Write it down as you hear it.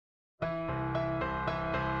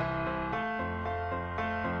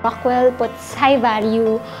Rockwell puts high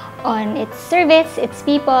value on its service, its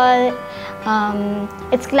people,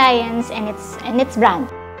 its clients, and its brand.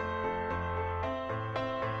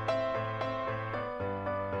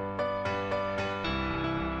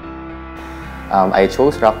 I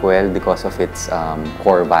chose Rockwell because of its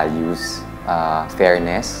core values: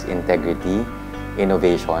 fairness, integrity,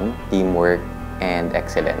 innovation, teamwork, and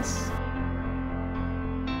excellence.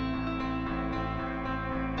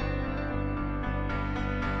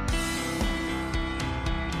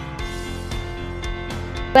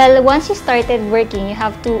 Well, once you started working, you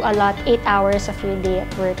have to allot 8 hours of your day at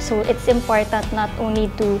work. So it's important not only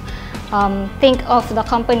to think of the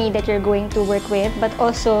company that you're going to work with, but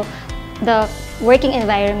also the working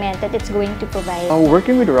environment that it's going to provide.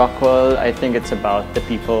 Working with Rockwell, I think it's about the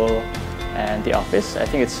people and the office. I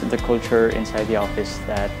think it's the culture inside the office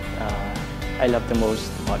that I love the most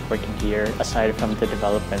about working here, aside from the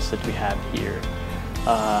developments that we have here.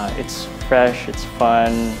 It's fresh, it's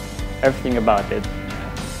fun, everything about it.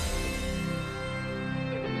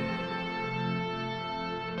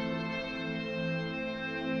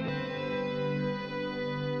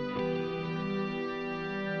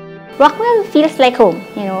 Rockwell feels like home.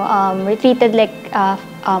 We're treated like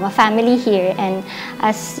a family here, and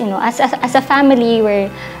as a family,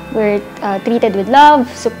 we're treated with love,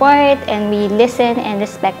 support, and we listen and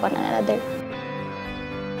respect one another.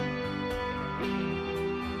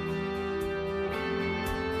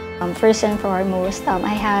 First and foremost,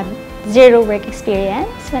 I had zero work experience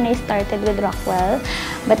when I started with Rockwell,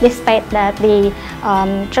 but despite that, they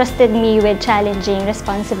trusted me with challenging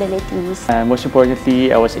responsibilities. Most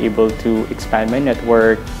importantly, I was able to expand my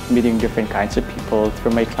network, meeting different kinds of people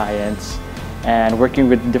through my clients, and working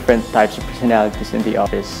with different types of personalities in the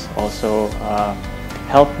office also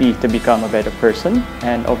helped me to become a better person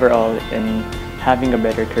and overall in having a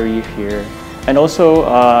better career here. And also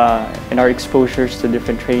in our exposures to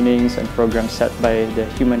different trainings and programs set by the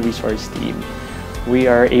human resource team, we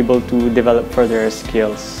are able to develop further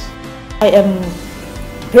skills. I am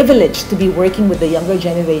privileged to be working with the younger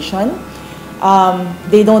generation.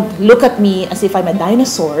 They don't look at me as if I'm a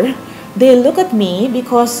dinosaur. They look at me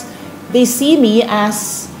because they see me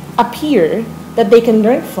as a peer that they can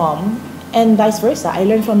learn from, and vice versa. I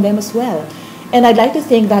learn from them as well. And I'd like to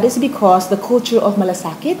think that is because the culture of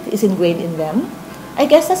malasakit is ingrained in them. I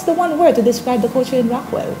guess that's the one word to describe the culture in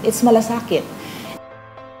Rockwell. It's malasakit.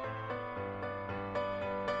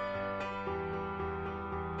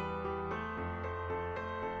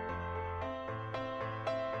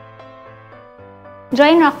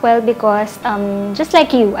 Joined Rockwell because, just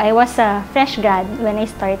like you, I was a fresh grad when I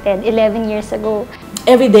started 11 years ago.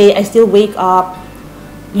 Every day I still wake up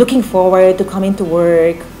looking forward to coming to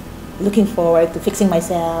work, looking forward to fixing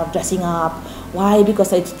myself, dressing up. Why?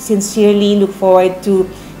 Because I sincerely look forward to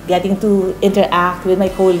getting to interact with my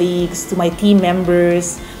colleagues, to my team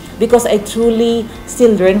members, because I truly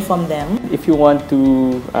still learn from them. If you want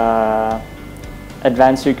to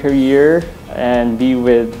advance your career and be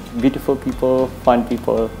with beautiful people, fun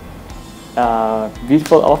people,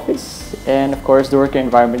 beautiful office, and of course the working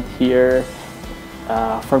environment here,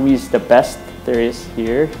 for me is the best there is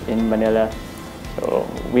here in Manila. So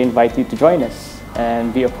we invite you to join us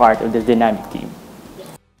and be a part of this dynamic team.